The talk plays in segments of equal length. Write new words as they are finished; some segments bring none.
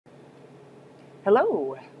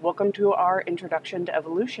Hello, welcome to our Introduction to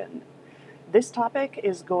Evolution. This topic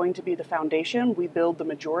is going to be the foundation we build the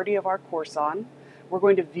majority of our course on. We're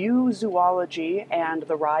going to view zoology and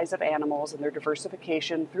the rise of animals and their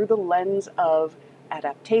diversification through the lens of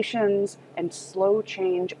adaptations and slow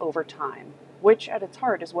change over time, which at its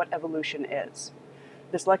heart is what evolution is.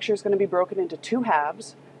 This lecture is going to be broken into two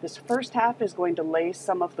halves. This first half is going to lay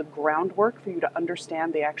some of the groundwork for you to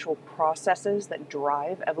understand the actual processes that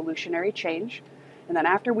drive evolutionary change. And then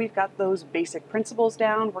after we've got those basic principles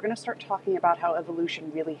down, we're going to start talking about how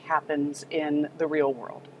evolution really happens in the real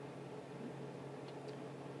world.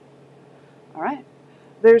 All right.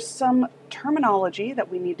 There's some terminology that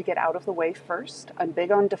we need to get out of the way first. I'm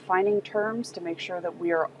big on defining terms to make sure that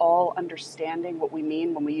we are all understanding what we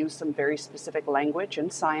mean when we use some very specific language in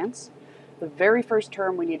science. The very first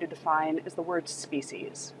term we need to define is the word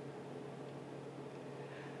species.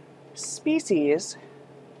 Species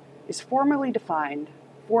is formally defined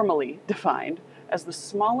as the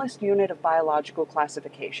smallest unit of biological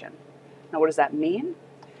classification. Now, what does that mean?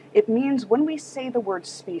 It means when we say the word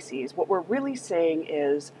species, what we're really saying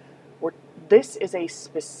is this is a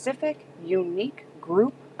specific, unique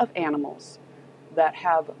group of animals that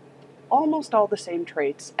have almost all the same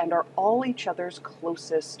traits and are all each other's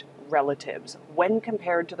closest relatives when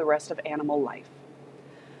compared to the rest of animal life.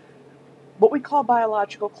 What we call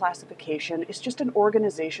biological classification is just an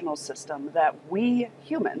organizational system that we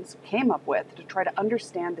humans came up with to try to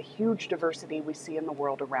understand the huge diversity we see in the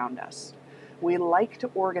world around us. We like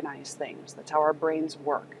to organize things. That's how our brains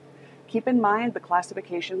work. Keep in mind the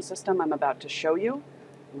classification system I'm about to show you,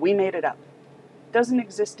 we made it up. It doesn't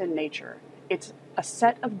exist in nature. It's a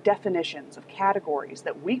set of definitions, of categories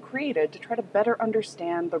that we created to try to better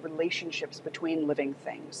understand the relationships between living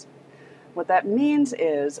things. What that means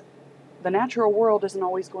is the natural world isn't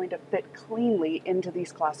always going to fit cleanly into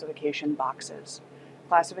these classification boxes.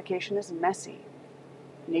 Classification is messy.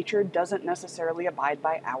 Nature doesn't necessarily abide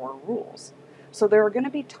by our rules. So there are going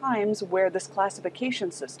to be times where this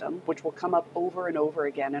classification system, which will come up over and over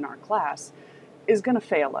again in our class, is going to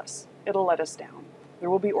fail us. It'll let us down. There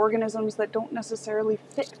will be organisms that don't necessarily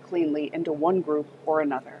fit cleanly into one group or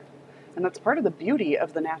another. And that's part of the beauty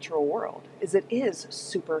of the natural world, is it is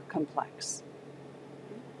super complex.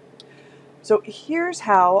 So here's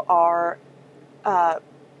how our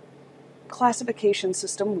classification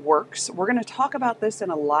system works. We're going to talk about this in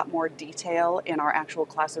a lot more detail in our actual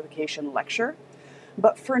classification lecture.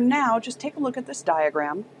 But for now, just take a look at this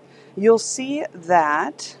diagram. You'll see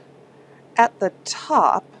that at the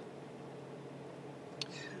top,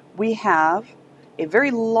 we have a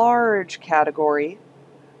very large category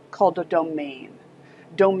called a domain.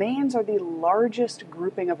 Domains are the largest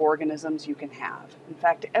grouping of organisms you can have. In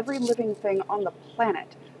fact, every living thing on the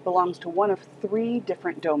planet belongs to one of three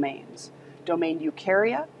different domains: domain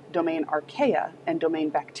Eukarya, domain Archaea, and domain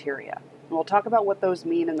Bacteria. And we'll talk about what those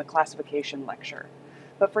mean in the classification lecture.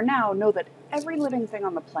 But for now, know that every living thing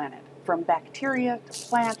on the planet, from bacteria to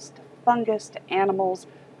plants to fungus to animals,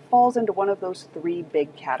 falls into one of those three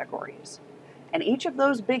big categories. And each of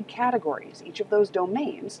those big categories, each of those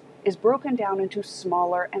domains, is broken down into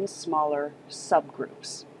smaller and smaller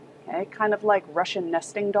subgroups. Okay? Kind of like Russian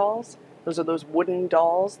nesting dolls. Those are those wooden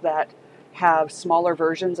dolls that have smaller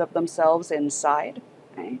versions of themselves inside.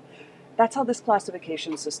 Okay? That's how this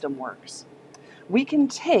classification system works. We can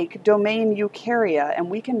take domain Eukarya and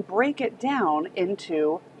we can break it down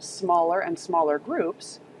into smaller and smaller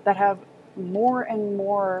groups that have more and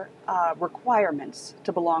more requirements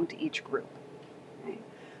to belong to each group. Okay?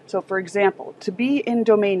 So for example, to be in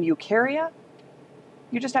domain Eukarya,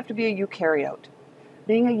 you just have to be a eukaryote.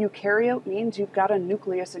 Being a eukaryote means you've got a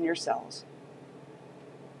nucleus in your cells.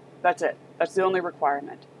 That's it. That's the only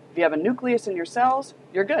requirement. If you have a nucleus in your cells,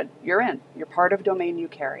 you're good. You're in. You're part of domain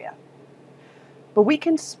Eukarya. But we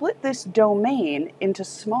can split this domain into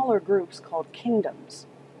smaller groups called kingdoms.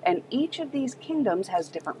 And each of these kingdoms has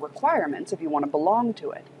different requirements if you want to belong to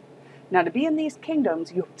it. Now, to be in these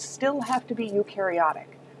kingdoms, you still have to be eukaryotic,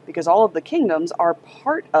 because all of the kingdoms are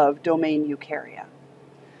part of domain Eukarya.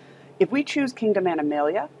 If we choose kingdom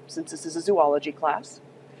Animalia, since this is a zoology class,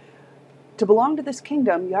 to belong to this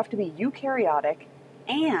kingdom, you have to be eukaryotic,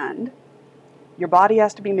 and your body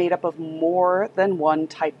has to be made up of more than one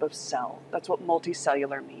type of cell. That's what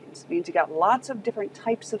multicellular means. It means you got lots of different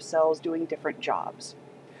types of cells doing different jobs.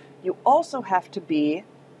 You also have to be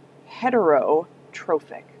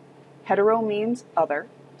heterotrophic. Hetero means other.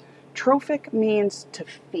 Trophic means to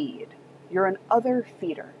feed. You're an other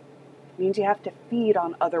feeder. It means you have to feed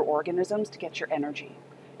on other organisms to get your energy.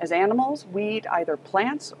 As animals, we eat either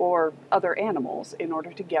plants or other animals in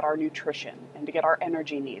order to get our nutrition and to get our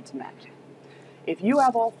energy needs met. If you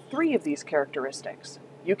have all three of these characteristics,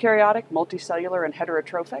 eukaryotic, multicellular, and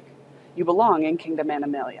heterotrophic, you belong in kingdom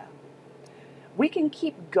Animalia. We can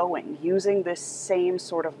keep going using this same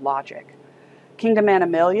sort of logic. Kingdom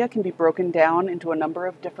Animalia can be broken down into a number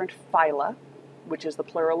of different phyla, which is the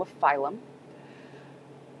plural of phylum.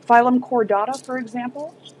 Phylum Chordata, for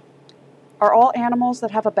example, are all animals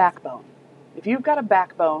that have a backbone. If you've got a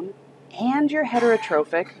backbone and you're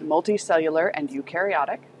heterotrophic, multicellular, and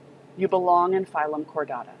eukaryotic, you belong in phylum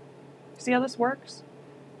Chordata. See how this works?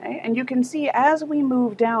 Okay? And you can see as we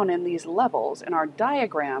move down in these levels in our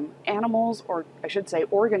diagram, animals, or I should say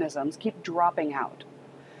organisms, keep dropping out.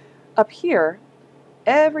 Up here,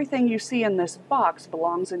 everything you see in this box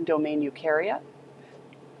belongs in domain eukaryote.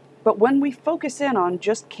 But when we focus in on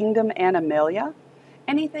just kingdom Animalia,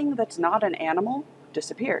 anything that's not an animal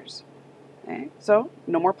disappears. Okay? So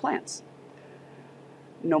no more plants,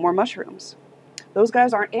 no more mushrooms. Those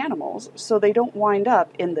guys aren't animals, so they don't wind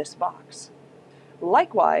up in this box.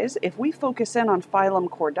 Likewise, if we focus in on phylum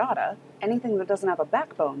Chordata, anything that doesn't have a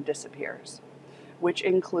backbone disappears, which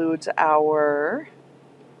includes our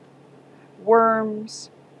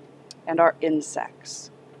worms and our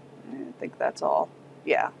insects. I think that's all.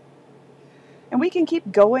 Yeah. And we can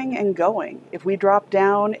keep going and going. If we drop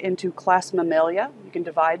down into class Mammalia, you can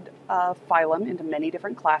divide phylum into many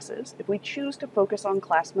different classes. If we choose to focus on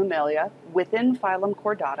class Mammalia within phylum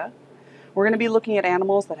Chordata, we're going to be looking at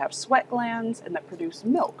animals that have sweat glands and that produce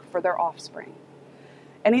milk for their offspring.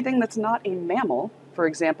 Anything that's not a mammal, for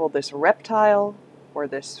example, this reptile or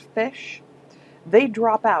this fish, they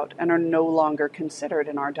drop out and are no longer considered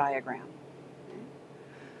in our diagram.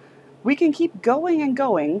 We can keep going and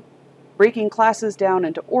going, breaking classes down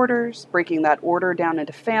into orders, breaking that order down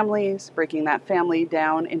into families, breaking that family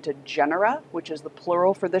down into genera, which is the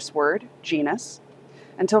plural for this word, genus,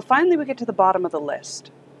 until finally we get to the bottom of the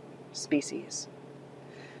list, species.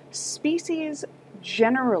 Species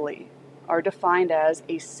generally are defined as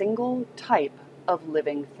a single type of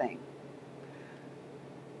living thing.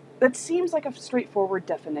 That seems like a straightforward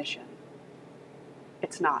definition.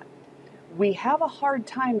 It's not. We have a hard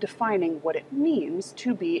time defining what it means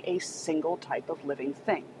to be a single type of living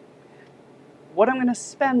thing. What I'm going to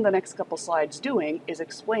spend the next couple slides doing is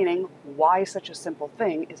explaining why such a simple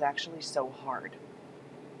thing is actually so hard.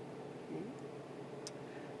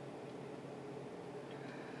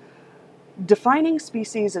 Defining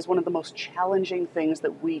species is one of the most challenging things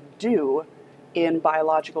that we do in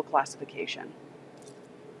biological classification.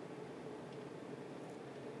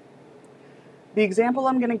 The example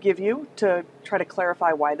I'm going to give you to try to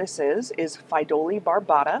clarify why this is Pheidole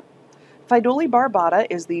barbata. Pheidole barbata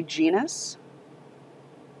is the genus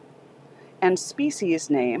and species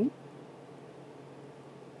name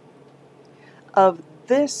of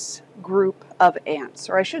this group of ants,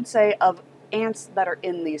 or I should say of ants that are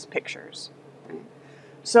in these pictures.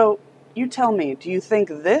 So you tell me, do you think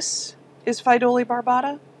this is Pheidole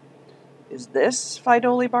barbata? Is this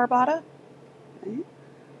Pheidole barbata?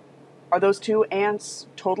 Are those two ants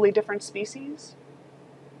totally different species?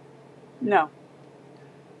 No.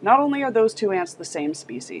 Not only are those two ants the same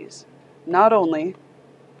species, not only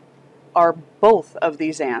are both of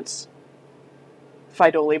these ants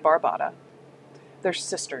Pheidole barbata, they're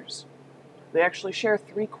sisters. They actually share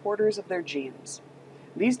 3/4 of their genes.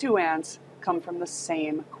 These two ants come from the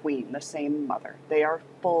same queen, the same mother. They are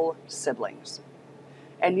full siblings.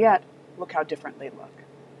 And yet, look how different they look.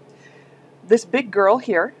 This big girl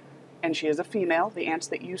here, and she is a female, the ants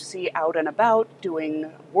that you see out and about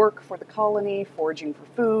doing work for the colony, foraging for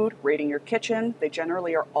food, raiding your kitchen, they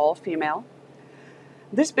generally are all female.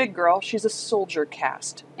 This big girl, she's a soldier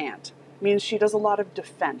caste ant. Means she does a lot of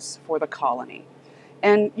defense for the colony.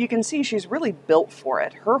 And you can see she's really built for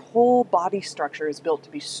it. Her whole body structure is built to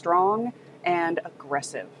be strong and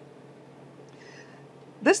aggressive.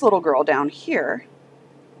 This little girl down here,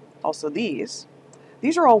 also these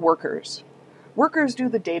are all workers. Workers do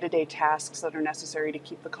the day-to-day tasks that are necessary to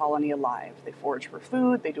keep the colony alive. They forage for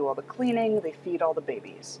food, they do all the cleaning, they feed all the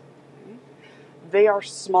babies. They are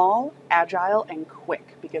small, agile, and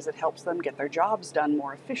quick because it helps them get their jobs done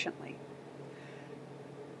more efficiently.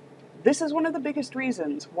 This is one of the biggest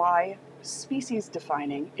reasons why species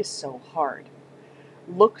defining is so hard.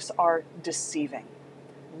 Looks are deceiving.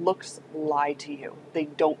 Looks lie to you. They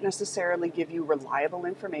don't necessarily give you reliable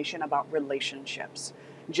information about relationships.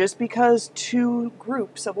 Just because two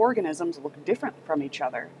groups of organisms look different from each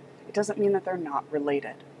other, it doesn't mean that they're not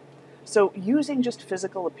related. So using just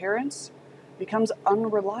physical appearance becomes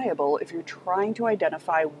unreliable if you're trying to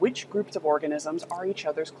identify which groups of organisms are each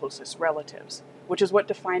other's closest relatives, which is what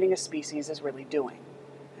defining a species is really doing.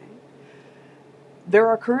 Okay? There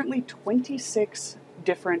are currently 26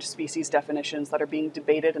 different species definitions that are being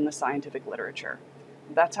debated in the scientific literature.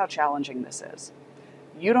 That's how challenging this is.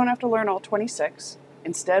 You don't have to learn all 26.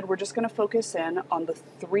 Instead, we're just going to focus in on the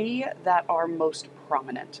 3 that are most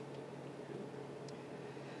prominent.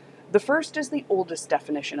 The first is the oldest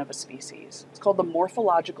definition of a species. It's called the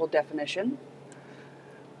morphological definition.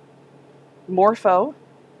 Morpho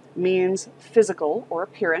means physical or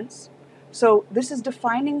appearance. So this is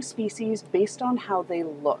defining species based on how they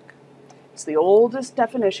look. It's the oldest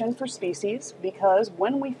definition for species because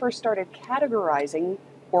when we first started categorizing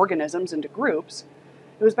organisms into groups,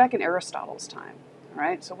 it was back in Aristotle's time. All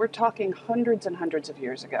right? So we're talking hundreds and hundreds of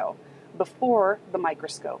years ago, before the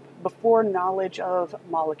microscope, before knowledge of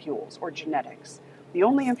molecules or genetics. The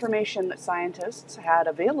only information that scientists had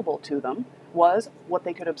available to them was what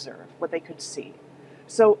they could observe, what they could see.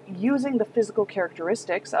 So using the physical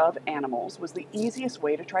characteristics of animals was the easiest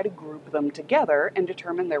way to try to group them together and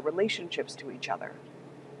determine their relationships to each other.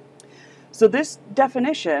 So this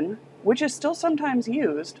definition, which is still sometimes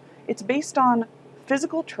used, it's based on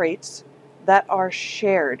physical traits that are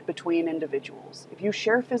shared between individuals. If you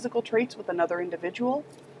share physical traits with another individual,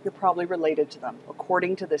 you're probably related to them,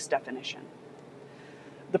 according to this definition.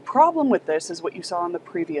 The problem with this is what you saw on the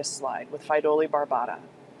previous slide with Phytoli barbata.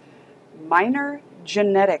 Minor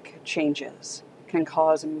genetic changes can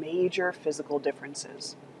cause major physical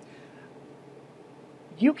differences.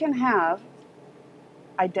 You can have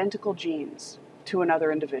identical genes to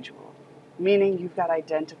another individual, meaning you've got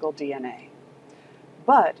identical DNA.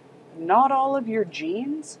 But not all of your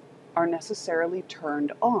genes are necessarily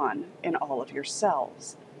turned on in all of your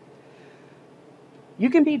cells. You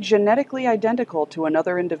can be genetically identical to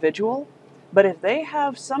another individual, but if they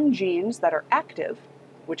have some genes that are active,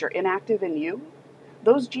 which are inactive in you,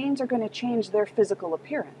 those genes are going to change their physical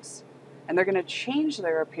appearance. And they're going to change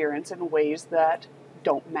their appearance in ways that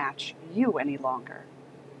don't match you any longer.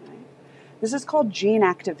 Okay? This is called gene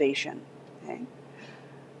activation. Okay?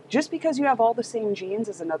 Just because you have all the same genes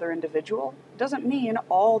as another individual doesn't mean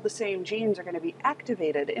all the same genes are going to be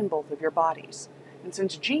activated in both of your bodies. And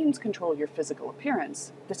since genes control your physical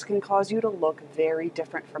appearance, this can cause you to look very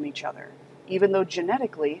different from each other, even though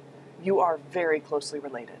genetically you are very closely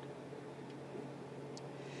related.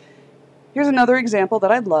 Here's another example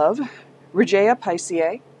that I love, Regia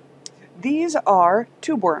pisciae. These are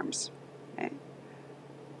tube worms. Okay?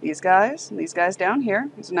 These guys down here,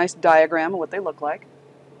 here's a nice diagram of what they look like.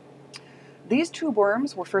 These tube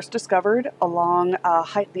worms were first discovered along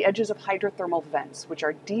the edges of hydrothermal vents, which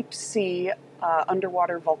are deep sea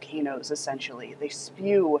underwater volcanoes, essentially. They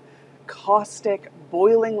spew caustic,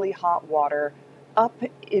 boilingly hot water up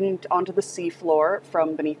onto the seafloor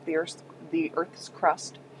from beneath the Earth's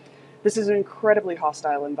crust. This is an incredibly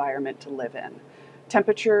hostile environment to live in.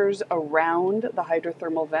 Temperatures around the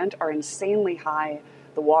hydrothermal vent are insanely high.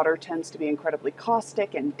 The water tends to be incredibly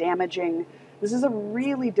caustic and damaging. This is a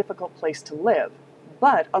really difficult place to live,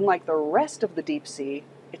 but unlike the rest of the deep sea,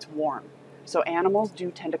 it's warm. So animals do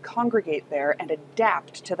tend to congregate there and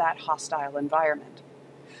adapt to that hostile environment.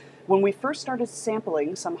 When we first started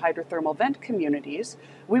sampling some hydrothermal vent communities,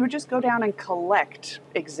 we would just go down and collect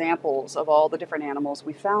examples of all the different animals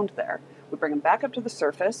we found there. We'd bring them back up to the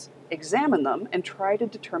surface, examine them, and try to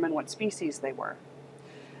determine what species they were.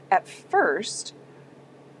 At first,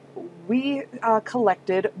 we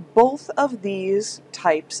collected both of these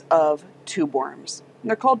types of tube worms. And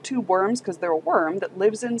they're called tube worms because they're a worm that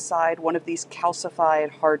lives inside one of these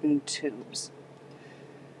calcified, hardened tubes.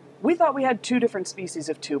 We thought we had 2 different species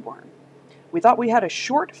of tube worm. We thought we had a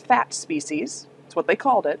short, fat species, that's what they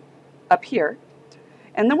called it, up here.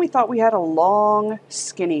 And then we thought we had a long,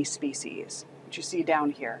 skinny species, which you see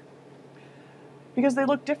down here. Because they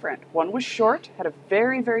looked different. One was short, had a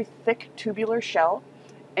very, very thick tubular shell,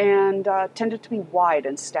 and tended to be wide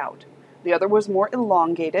and stout. The other was more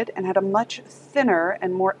elongated and had a much thinner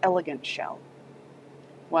and more elegant shell.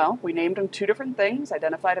 Well, we named them 2 different things,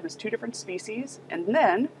 identified them as 2 different species, and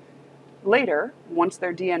then later, once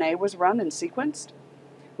their DNA was run and sequenced,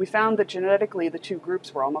 we found that genetically the 2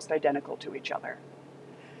 groups were almost identical to each other.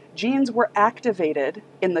 Genes were activated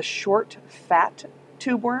in the short, fat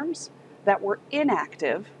tube worms that were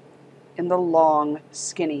inactive in the long,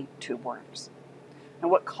 skinny tube worms.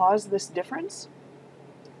 And what caused this difference?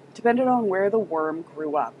 Depended on where the worm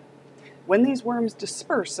grew up. When these worms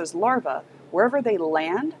disperse as larvae, wherever they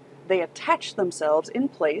land, they attach themselves in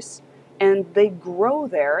place and they grow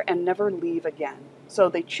there and never leave again. So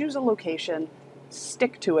they choose a location,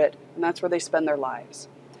 stick to it, and that's where they spend their lives.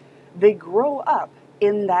 They grow up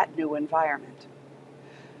in that new environment.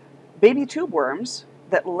 Baby tube worms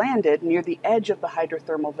that landed near the edge of the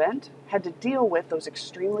hydrothermal vent had to deal with those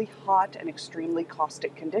extremely hot and extremely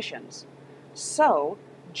caustic conditions. So,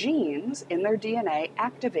 genes in their DNA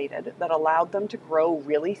activated that allowed them to grow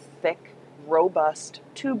really thick, robust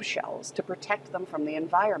tube shells to protect them from the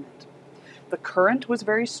environment. The current was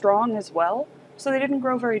very strong as well, so they didn't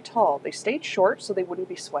grow very tall. They stayed short so they wouldn't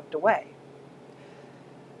be swept away.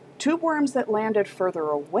 Tube worms that landed further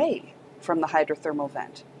away from the hydrothermal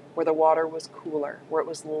vent, where the water was cooler, where it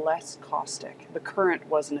was less caustic, the current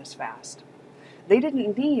wasn't as fast. They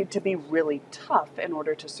didn't need to be really tough in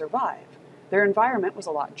order to survive. Their environment was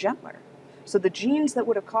a lot gentler. So the genes that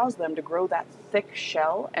would have caused them to grow that thick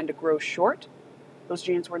shell and to grow short, those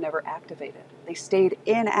genes were never activated. They stayed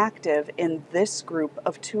inactive in this group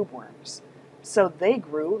of tube worms. So they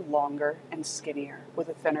grew longer and skinnier with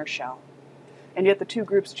a thinner shell. And yet the two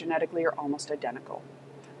groups genetically are almost identical.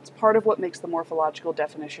 It's part of what makes the morphological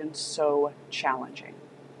definition so challenging.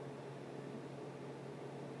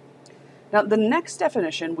 Now, the next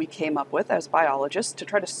definition we came up with as biologists to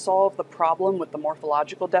try to solve the problem with the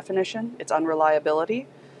morphological definition, its unreliability,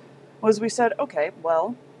 was we said, okay,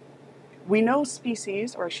 well, we know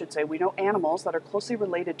species, or I should say, we know animals that are closely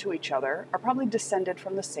related to each other are probably descended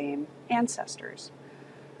from the same ancestors.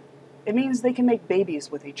 It means they can make babies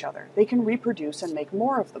with each other. They can reproduce and make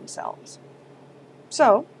more of themselves.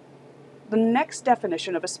 So, the next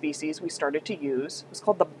definition of a species we started to use was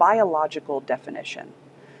called the biological definition.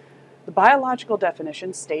 The biological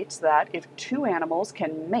definition states that if two animals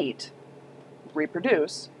can mate,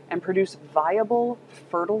 reproduce, and produce viable,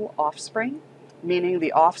 fertile offspring, meaning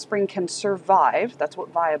the offspring can survive, that's what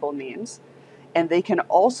viable means, and they can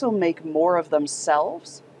also make more of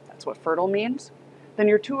themselves, that's what fertile means, then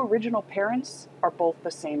your two original parents are both the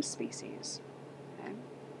same species.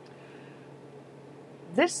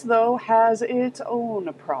 This, though, has its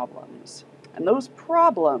own problems. And those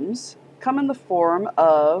problems come in the form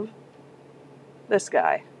of this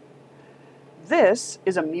guy. This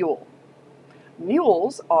is a mule.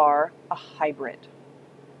 Mules are a hybrid.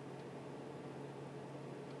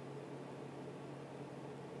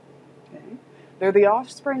 Okay. They're the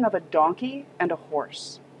offspring of a donkey and a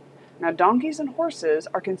horse. Now, donkeys and horses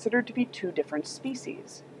are considered to be two different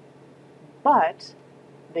species, but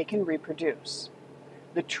they can reproduce.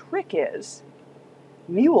 The trick is,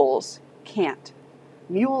 mules can't.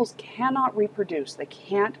 Mules cannot reproduce. They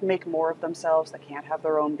can't make more of themselves. They can't have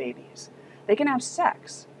their own babies. They can have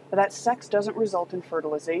sex, but that sex doesn't result in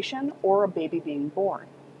fertilization or a baby being born.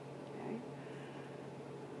 Okay?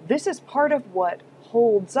 This is part of what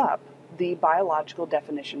holds up the biological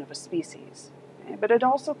definition of a species, okay? But it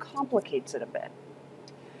also complicates it a bit.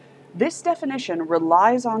 This definition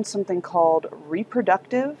relies on something called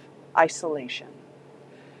reproductive isolation.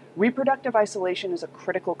 Reproductive isolation is a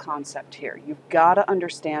critical concept here. You've got to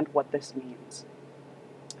understand what this means.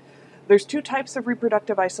 There's two types of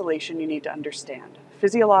reproductive isolation you need to understand: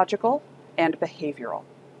 physiological and behavioral.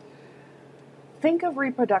 Think of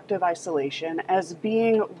reproductive isolation as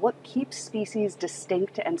being what keeps species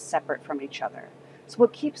distinct and separate from each other. It's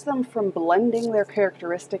what keeps them from blending their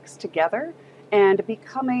characteristics together and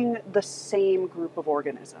becoming the same group of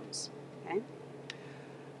organisms. Okay?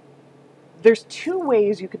 There's two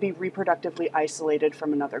ways you could be reproductively isolated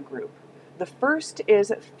from another group. The first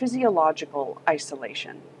is physiological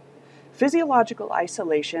isolation. Physiological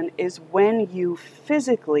isolation is when you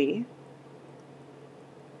physically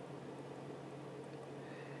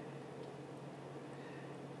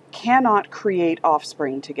cannot create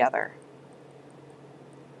offspring together.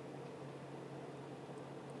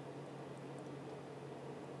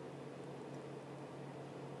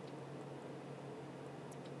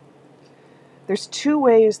 There's two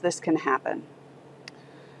ways this can happen.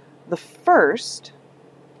 The first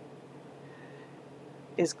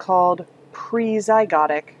is called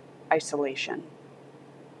prezygotic isolation.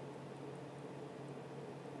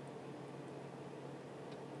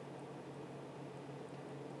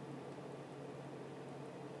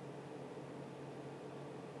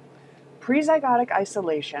 Prezygotic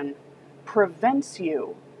isolation prevents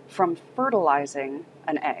you from fertilizing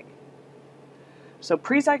an egg. So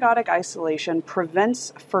prezygotic isolation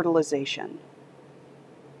prevents fertilization.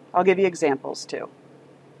 I'll give you examples too.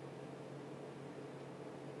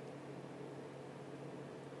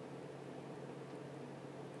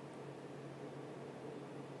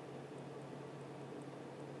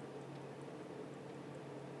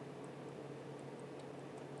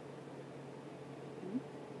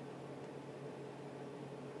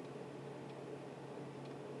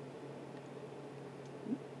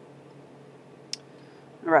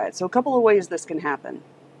 All right, so a couple of ways this can happen.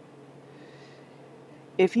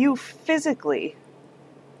 If you physically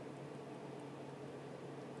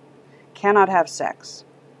cannot have sex.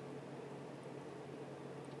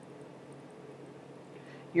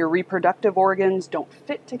 Your reproductive organs don't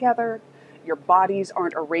fit together. Your bodies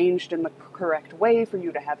aren't arranged in the correct way for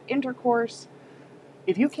you to have intercourse.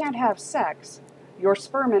 If you can't have sex, your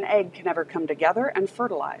sperm and egg can never come together and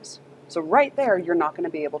fertilize. So right there, you're not going to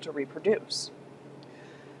be able to reproduce.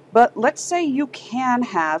 But let's say you can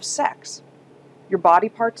have sex. Your body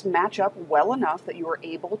parts match up well enough that you are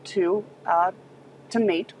able to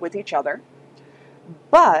mate with each other,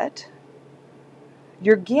 but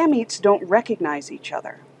your gametes don't recognize each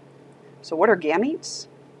other. So what are gametes?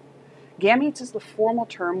 Gametes is the formal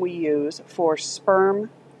term we use for sperm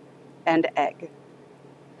and egg,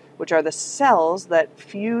 which are the cells that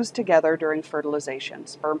fuse together during fertilization.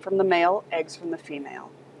 Sperm from the male, eggs from the female.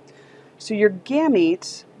 So your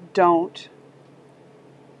gametes don't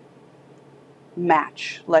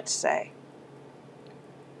match, let's say,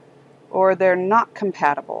 or they're not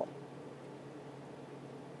compatible.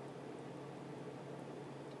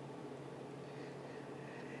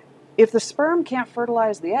 If the sperm can't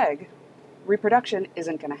fertilize the egg, reproduction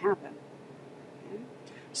isn't going to happen.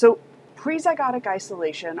 So prezygotic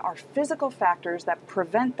isolation are physical factors that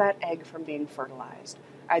prevent that egg from being fertilized.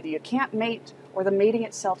 Either you can't mate or the mating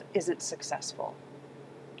itself isn't successful.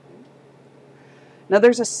 Now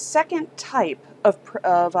there's a second type of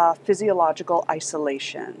physiological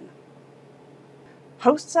isolation.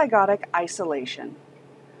 Postzygotic isolation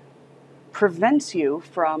prevents you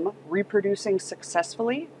from reproducing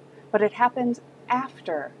successfully, but it happens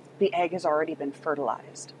after the egg has already been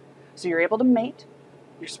fertilized. So you're able to mate,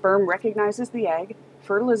 your sperm recognizes the egg,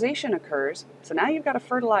 fertilization occurs, so now you've got a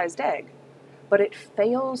fertilized egg, but it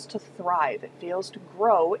fails to thrive, it fails to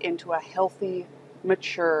grow into a healthy,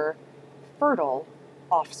 mature, fertile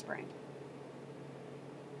offspring.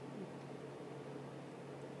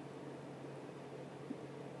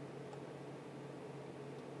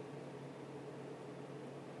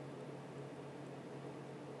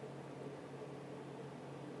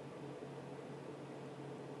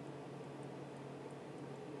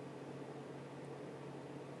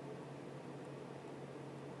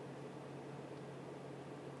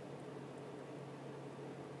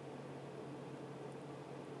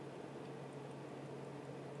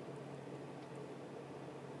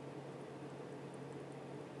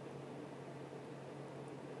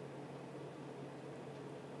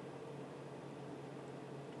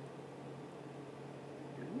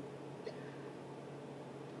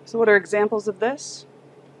 So what are examples of this?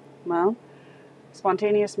 Well,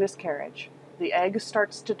 spontaneous miscarriage. The egg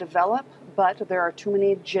starts to develop, but there are too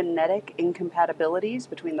many genetic incompatibilities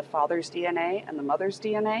between the father's DNA and the mother's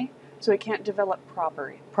DNA, so it can't develop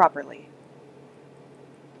properly.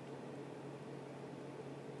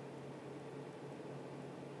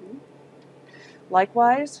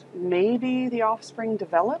 Likewise, maybe the offspring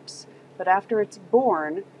develops, but after it's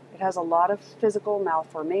born, it has a lot of physical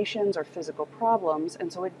malformations or physical problems,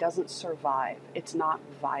 and so it doesn't survive. It's not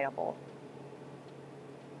viable.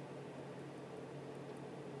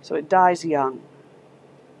 So it dies young.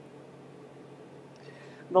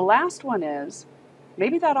 The last one is,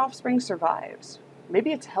 maybe that offspring survives.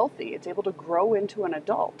 Maybe it's healthy. It's able to grow into an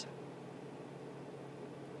adult.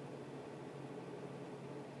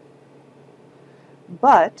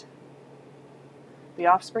 But the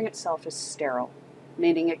offspring itself is sterile,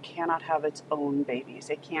 meaning it cannot have its own babies.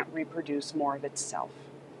 It can't reproduce more of itself.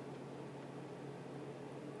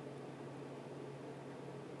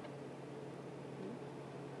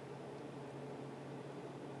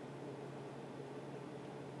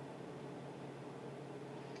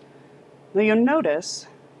 Now you'll notice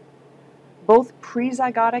both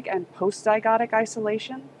prezygotic and postzygotic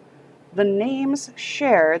isolation, the names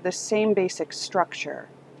share the same basic structure.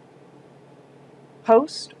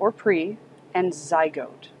 Post or pre and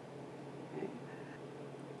zygote. Okay.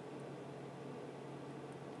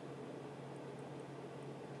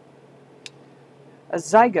 A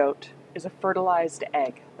zygote is a fertilized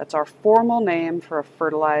egg. That's our formal name for a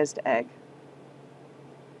fertilized egg.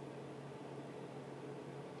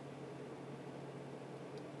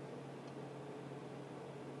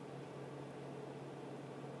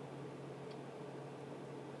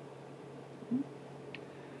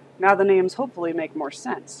 Now the names hopefully make more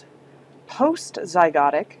sense.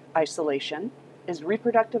 Post-zygotic isolation is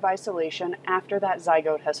reproductive isolation after that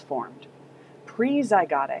zygote has formed.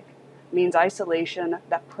 Pre-zygotic means isolation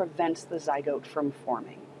that prevents the zygote from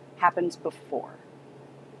forming. Happens before.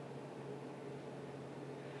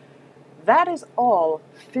 That is all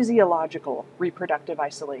physiological reproductive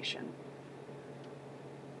isolation.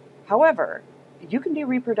 However, you can be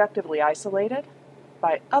reproductively isolated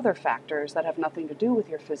by other factors that have nothing to do with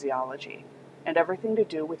your physiology and everything to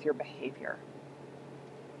do with your behavior.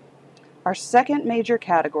 Our second major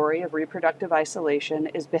category of reproductive isolation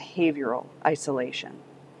is behavioral isolation.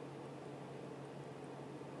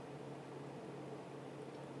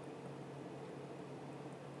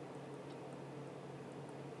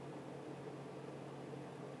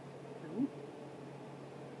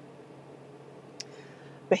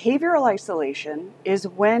 Behavioral isolation is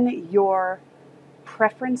when your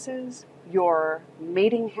preferences, your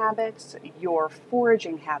mating habits, your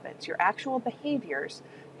foraging habits, your actual behaviors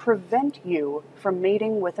prevent you from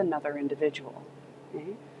mating with another individual.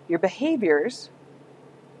 Okay? Your behaviors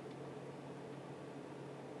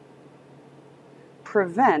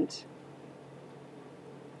prevent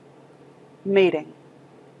mating.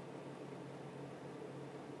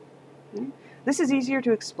 Okay? This is easier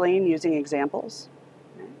to explain using examples.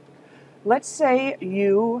 Let's say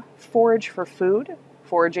you forage for food.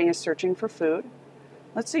 Foraging is searching for food.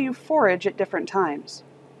 Let's say you forage at different times.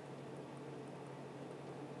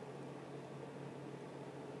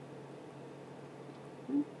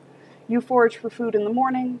 You forage for food in the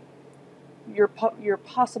morning. Your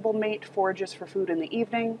possible mate forages for food in the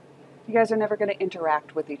evening. You guys are never going to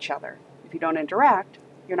interact with each other. If you don't interact,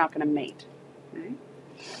 you're not going to mate. Okay?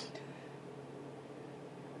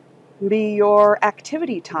 Maybe your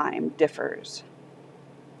activity time differs.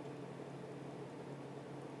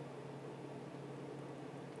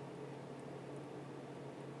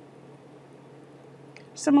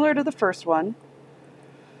 Similar to the first one,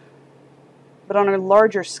 but on a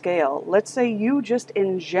larger scale. Let's say you just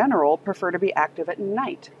in general prefer to be active at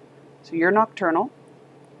night. So you're nocturnal.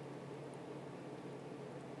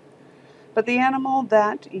 But the animal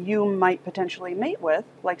that you might potentially mate with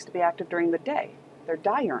likes to be active during the day. They're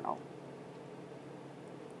diurnal.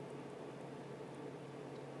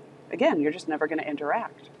 Again, you're just never going to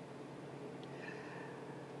interact.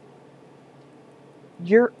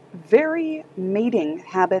 Your very mating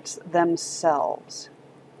habits themselves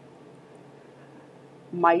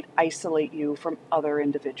might isolate you from other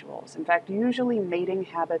individuals. In fact, usually mating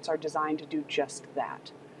habits are designed to do just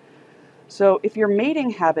that. So if your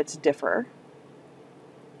mating habits differ,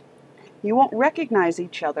 you won't recognize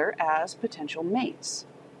each other as potential mates.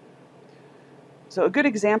 So a good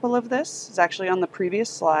example of this is actually on the previous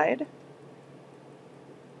slide.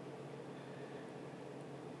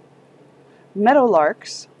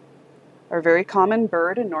 Meadowlarks are a very common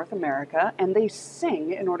bird in North America, and they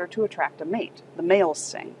sing in order to attract a mate. The males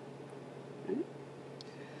sing. Okay.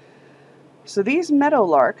 So these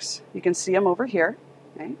meadowlarks, you can see them over here.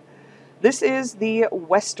 Okay. This is the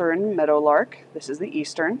western meadowlark. This is the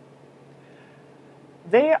eastern.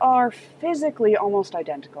 They are physically almost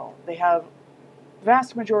identical. They have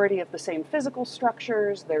vast majority of the same physical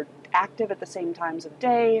structures. They're active at the same times of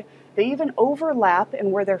day. They even overlap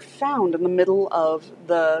in where they're found in the middle of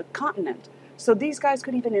the continent. So these guys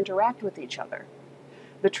could even interact with each other.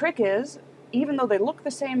 The trick is, even though they look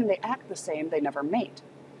the same and they act the same, they never mate.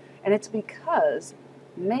 And it's because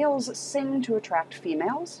males sing to attract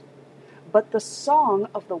females, but the song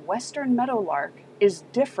of the western meadowlark is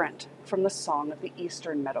different from the song of the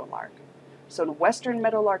eastern meadowlark. So the western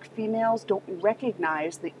meadowlark females don't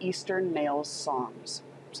recognize the eastern males' songs,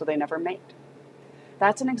 so they never mate.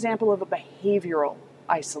 That's an example of a behavioral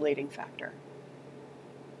isolating factor.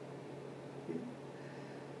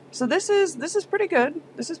 So this is pretty good.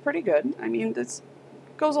 This is pretty good. I mean, this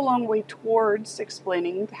goes a long way towards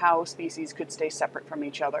explaining how species could stay separate from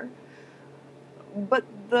each other. But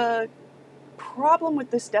the problem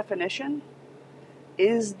with this definition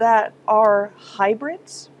is that our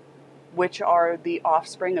hybrids, which are the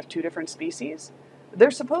offspring of two different species,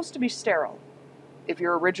 they're supposed to be sterile if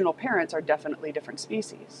your original parents are definitely different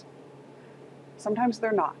species. Sometimes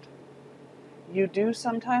they're not. You do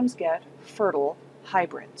sometimes get fertile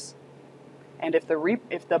hybrids. And if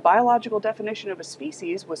the biological definition of a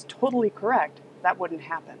species was totally correct, that wouldn't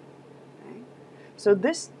happen. Okay? So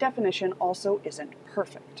this definition also isn't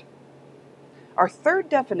perfect. Our third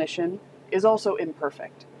definition is also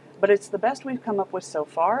imperfect, but it's the best we've come up with so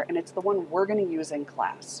far, and it's the one we're going to use in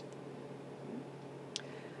class.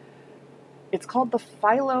 It's called the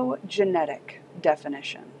phylogenetic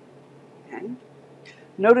definition. Okay?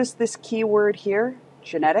 Notice this key word here,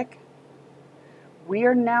 genetic. We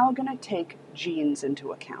are now going to take genes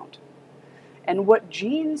into account. And what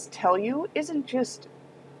genes tell you isn't just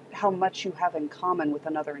how much you have in common with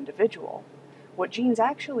another individual. What genes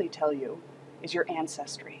actually tell you is your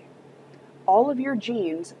ancestry. All of your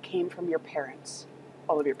genes came from your parents.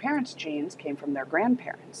 All of your parents' genes came from their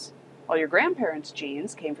grandparents. All your grandparents'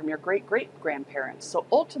 genes came from your great-great-grandparents. So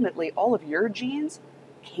ultimately, all of your genes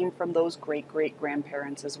came from those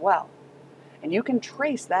great-great-grandparents as well. And you can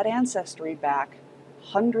trace that ancestry back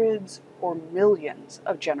hundreds or millions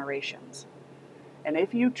of generations. And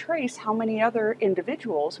if you trace how many other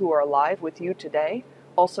individuals who are alive with you today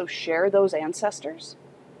also share those ancestors,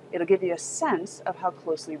 it'll give you a sense of how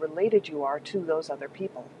closely related you are to those other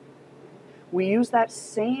people. We use that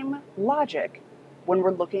same logic when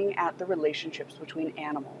we're looking at the relationships between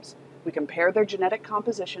animals. We compare their genetic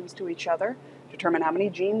compositions to each other, determine how many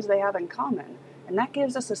genes they have in common, and that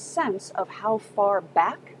gives us a sense of how far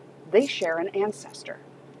back they share an ancestor.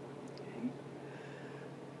 Okay.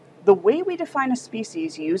 The way we define a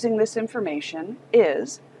species using this information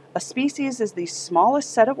is a species is the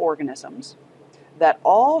smallest set of organisms that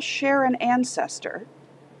all share an ancestor,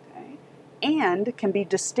 okay, and can be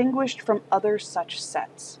distinguished from other such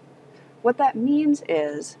sets. What that means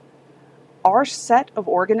is our set of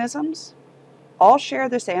organisms all share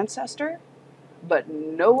this ancestor, but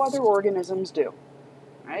no other organisms do.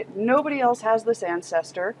 Right? Nobody else has this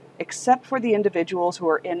ancestor except for the individuals who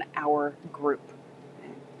are in our group.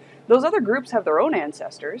 Okay? Those other groups have their own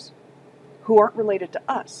ancestors who aren't related to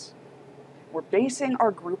us. We're basing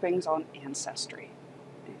our groupings on ancestry.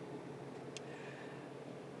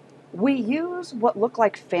 We use what look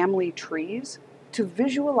like family trees to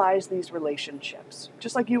visualize these relationships,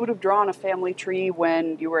 just like you would have drawn a family tree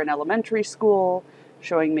when you were in elementary school,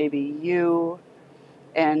 showing maybe you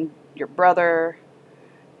and your brother,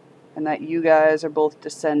 and that you guys are both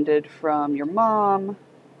descended from your mom,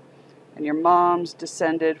 and your mom's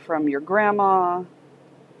descended from your grandma,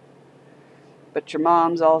 but your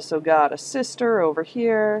mom's also got a sister over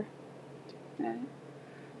here. Okay.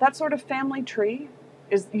 That sort of family tree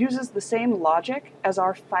uses the same logic as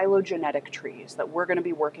our phylogenetic trees that we're going to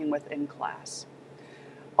be working with in class.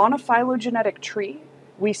 On a phylogenetic tree,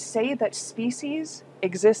 we say that species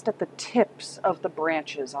exist at the tips of the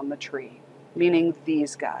branches on the tree, meaning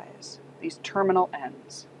these guys, these terminal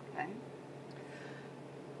ends. Okay?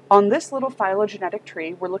 On this little phylogenetic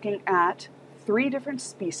tree, we're looking at 3 different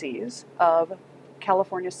species of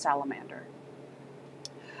California salamander.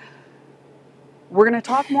 We're going to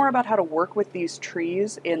talk more about how to work with these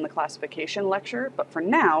trees in the classification lecture, but for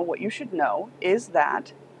now, what you should know is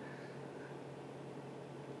that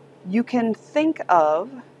you can think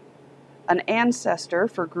of an ancestor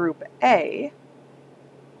for group A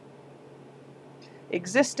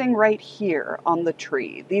existing right here on the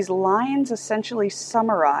tree. These lines essentially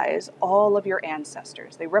summarize all of your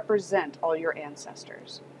ancestors. They represent all your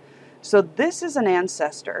ancestors. So this is an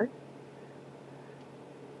ancestor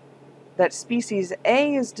that species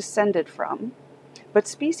A is descended from, but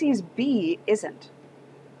species B isn't,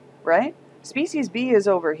 right? Species B is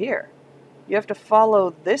over here. You have to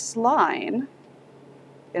follow this line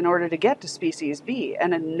in order to get to species B,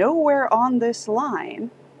 and nowhere on this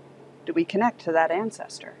line do we connect to that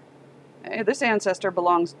ancestor. Okay? This ancestor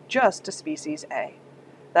belongs just to species A.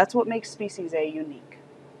 That's what makes species A unique.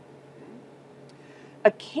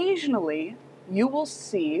 Occasionally, you will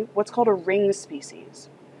see what's called a ring species.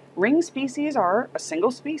 Ring species are a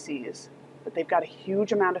single species, but they've got a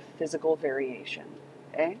huge amount of physical variation.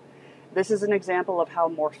 Okay? This is an example of how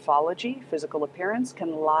morphology, physical appearance,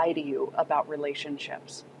 can lie to you about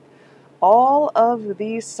relationships. All of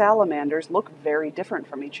these salamanders look very different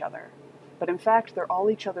from each other, but in fact, they're all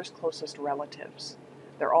each other's closest relatives.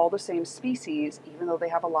 They're all the same species, even though they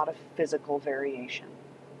have a lot of physical variation.